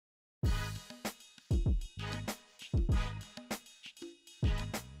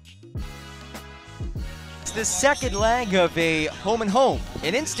It's the second leg of a home-and-home,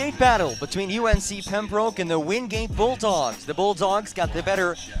 an in-state battle between UNC Pembroke and the Wingate Bulldogs. The Bulldogs got the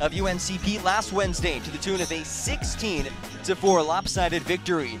better of UNCP last Wednesday to the tune of a 16-4 lopsided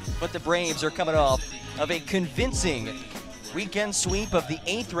victory. But the Braves are coming off of a convincing weekend sweep of the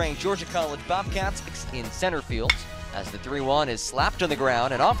 8th-ranked Georgia College Bobcats in center field as the 3-1 is slapped on the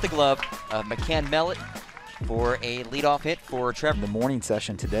ground and off the glove of McCann Mellett for a leadoff hit for Trevor. The morning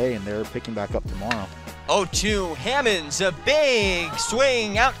session today, and they're picking back up tomorrow. 0-2, Hammonds, a big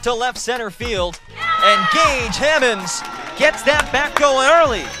swing out to left center field, and Gage Hammonds gets that back going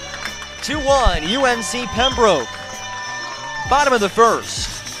early. 2-1, UNC Pembroke. Bottom of the first.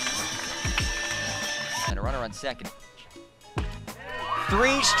 And a runner on second.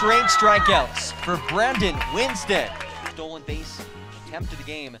 3 straight strikeouts for Brandon Winstead. Stolen base attempt of the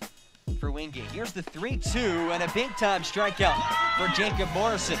game for Wingate. Here's the 3-2 and a big-time strikeout for Jacob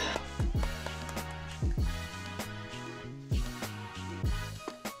Morrison.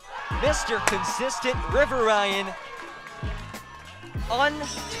 Mr. Consistent, River Ryan,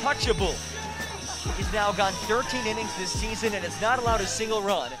 untouchable. He's now gone 13 innings this season and has not allowed a single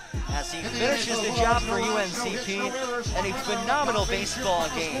run as he finishes the job for UNCP and a phenomenal baseball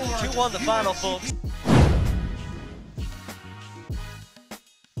game. 2-1 the final, folks.